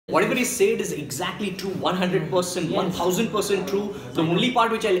Whatever he said is exactly true, 100%, 1000% true. The only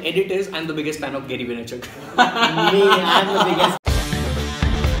part which I'll edit is I'm the biggest fan of Gary Vaynerchuk. Me, I'm the biggest.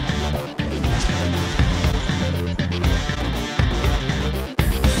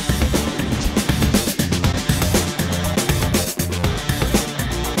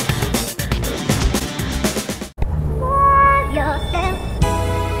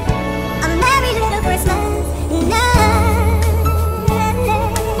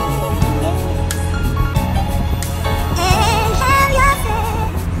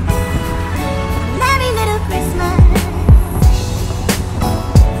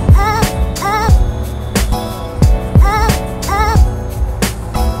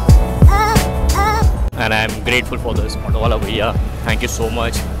 And I'm grateful for this auto wala bhaiya. Thank you so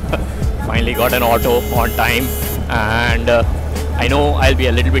much. Finally got an auto on time, and I know I'll be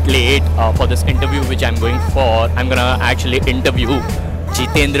a little bit late for this interview which I'm going for. I'm gonna actually interview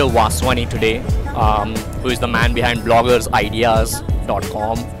Jitendra Vaswani today, who is the man behind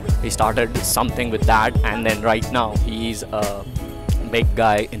BloggersIdeas.com. He started something with that, and then right now he's a big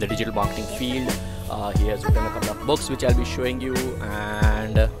guy in the digital marketing field. He has written a couple of books which I'll be showing you,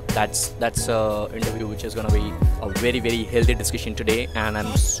 and that's an interview which is gonna be a very healthy discussion today, and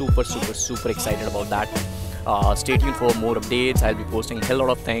I'm super excited about that. Stay tuned for more updates. I'll be posting a lot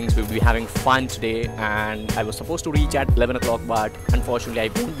of things. We'll be having fun today, and I was supposed to reach at 11 o'clock, but unfortunately I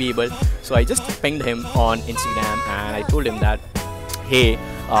won't be able. So I just pinged him on Instagram and I told him that, hey,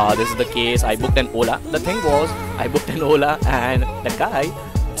 this is the case. I booked an Ola. The thing was, I booked an Ola and that guy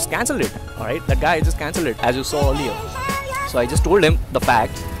just cancelled it. Alright, that guy just cancelled it, as you saw earlier. So I just told him the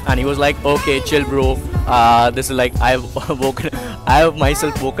fact, and he was like, okay, chill bro, this is like, I have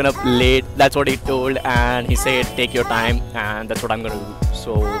myself woken up late. That's what he told, and he said take your time, and that's what I'm gonna do.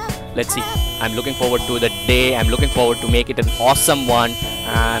 So let's see. I'm looking forward to the day. I'm looking forward to make it an awesome one,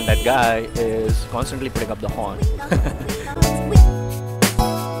 and that guy is constantly putting up the horn.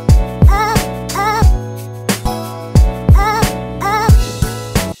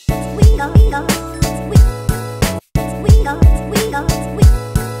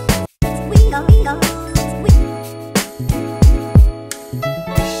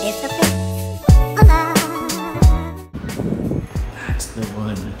 That's the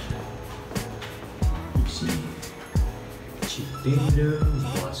one. You see, Jitendra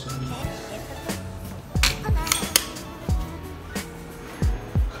Vaswani.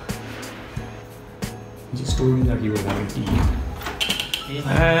 He just told me that he was having tea.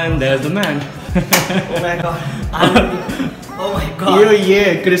 And there's the man. Oh my god. Oh my god.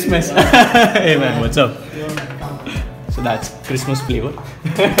 Yeah, Christmas. Hey man, what's up? So that's Christmas flavor.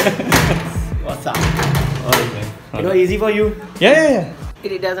 What's up? Alright man. You know, easy for you. Yeah.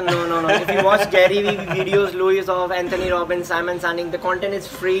 It doesn't, no. If you watch Gary Vee videos, Louis of Anthony Robbins, Simon Sinek, the content is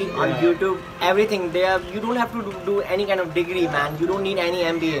free on YouTube. Everything there. You don't have to do any kind of degree, man. You don't need any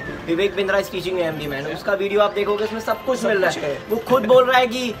MBA. Vivek Bindra is teaching you MBA, man. उसका video आप देखोगे उसमें सब कुछ मिल रहा है. वो खुद बोल रहा है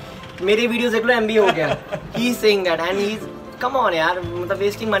कि मेरे वीडियोस देख लो MBA हो गया. He is saying that, and he's, come on यार, मतलब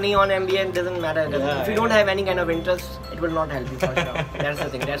wasting money on MBA doesn't matter. If you don't have any kind of interest, it will not help you for sure. That's the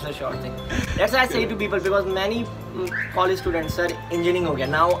thing. That's the short thing. That's why I say to people, because many college students, sir, engineering हो गया.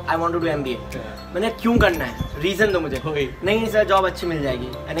 Now I want to do MBA. मैंने क्यों करना है? Reason दो मुझे. नहीं sir, job अच्छी मिल जाएगी.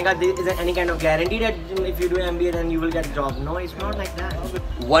 मैंने कहा, is there any kind of guarantee that if you do MBA then you will get a job? No, it's not like that.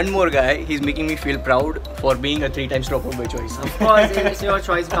 One more guy, he's making me feel proud for being a 3-time dropout by choice. Of course, it's your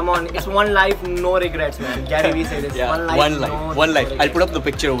choice. Come on, it's one life, no regrets, man. Gary Vee says this. Yeah, one life. One life. I'll put up the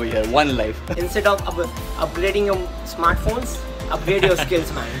picture over here. One life. Instead of upgrading your smartphones, upgrade your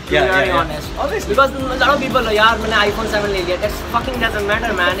skills, man. To be very honest. Obviously. Because a lot of people are, yaar, मैंने iPhone 7 ले लिया. That fucking doesn't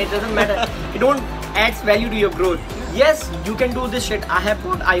matter, man. It doesn't matter. It don't adds value to your growth. Yes, you can do this shit. I have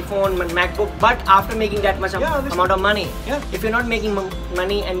bought iPhone, MacBook, but after making that much amount of money. Yeah. If you're not making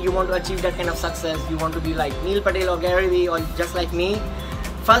money and you want to achieve that kind of success, you want to be like Neil Patel or Gary Vee or just like me,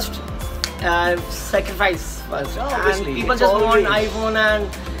 first sacrifice first. And people just want iPhone and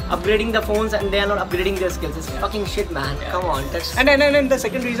upgrading the phones, and they are not upgrading their skills. It's fucking shit, man. Come on. That's and the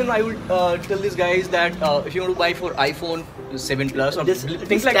second reason I would tell these guys that if you want to buy for iPhone 7 Plus or this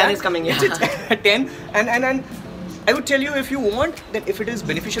things like 10 that, is coming. Yeah. It's 10 and I would tell you, if you want, then if it is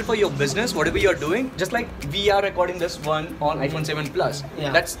beneficial for your business, whatever you are doing, just like we are recording this one on iPhone 7 Plus,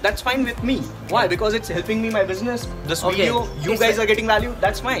 that's fine with me. Why? Because it's helping me my business. This video, you guys are getting value.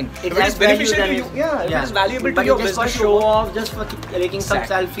 That's fine. If it is beneficial to you, if it is valuable to your business, just for show off, just for taking some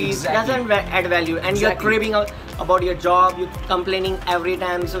selfies, doesn't add value. And you're craving about your job, you're complaining every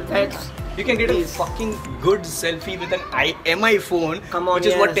time. So that's You can get a fucking good selfie with an MI phone, which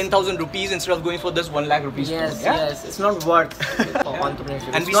is what 10,000 rupees instead of going for this 1 lakh rupees phone. Yes, it's not worth for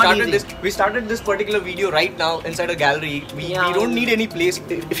entrepreneurship. And we started this particular video right now inside a gallery. We don't need any place.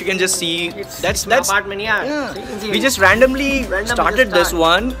 If you can just see, that's apartment. So we just randomly started this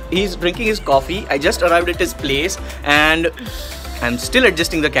one. He's drinking his coffee. I just arrived at his place and I'm still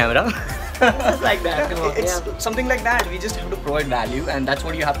adjusting the camera. Just like that. It's something like that. We just have to provide value, and that's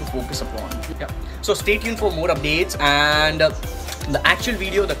what you have to focus upon. So stay tuned for more updates, and the actual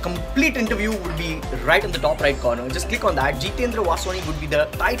video, the complete interview would be right in the top right corner. Just click on that. Jitendra Vaswani would be the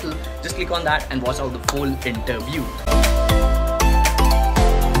title. Just click on that and watch out the full interview.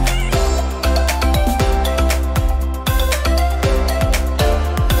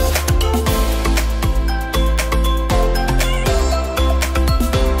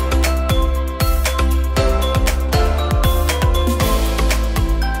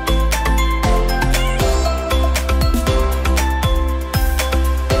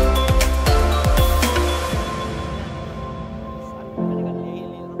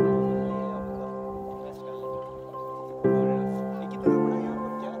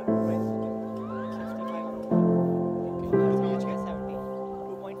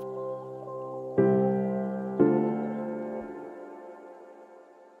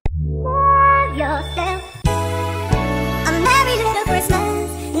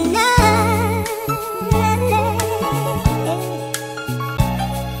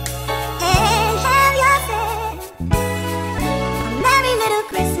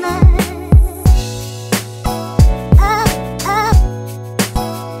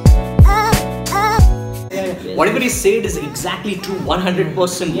 Whatever he said is exactly true, 100%,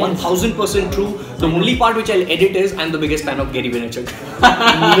 1000% true. The only part which I'll edit is I'm the biggest fan of Gary Vaynerchuk.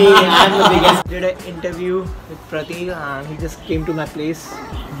 I'm the biggest. Did an interview with Pratik and he just came to my place.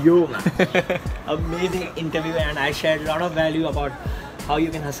 Yo, man. Amazing interview, and I shared a lot of value about how you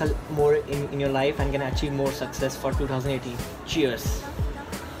can hustle more in your life and can achieve more success for 2018. Cheers.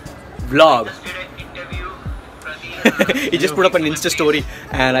 Vlog. He just put up an Insta story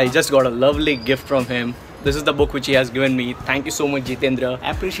and I just got a lovely gift from him. This is the book which he has given me. Thank you so much, Jitendra.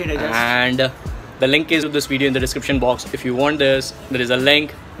 I appreciate it. And the link is to this video in the description box. If you want this, there is a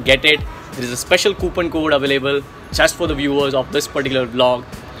link. Get it. There is a special coupon code available just for the viewers of this particular vlog.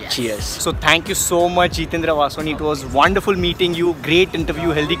 Yes. Cheers. So thank you so much, Jitendra Vaswani. It was wonderful meeting you. Great interview,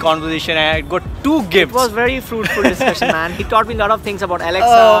 healthy conversation. And I got 2 gifts. It was very fruitful discussion, man. He taught me a lot of things about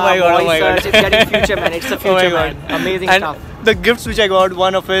Alexa, voice search. It's getting future, man. It's the future, man. Amazing stuff. The gifts which I got,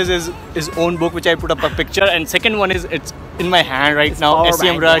 one of his is his own book which I put up a picture, and second one is it's in my hand right now.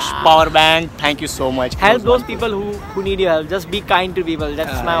 SEMRUSH PowerBank. Thank you so much. Help those people who need your help. Just be kind to people.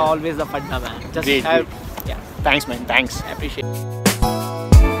 That's my always the funda, man. Just great, help. Thanks, man. Thanks. I appreciate it.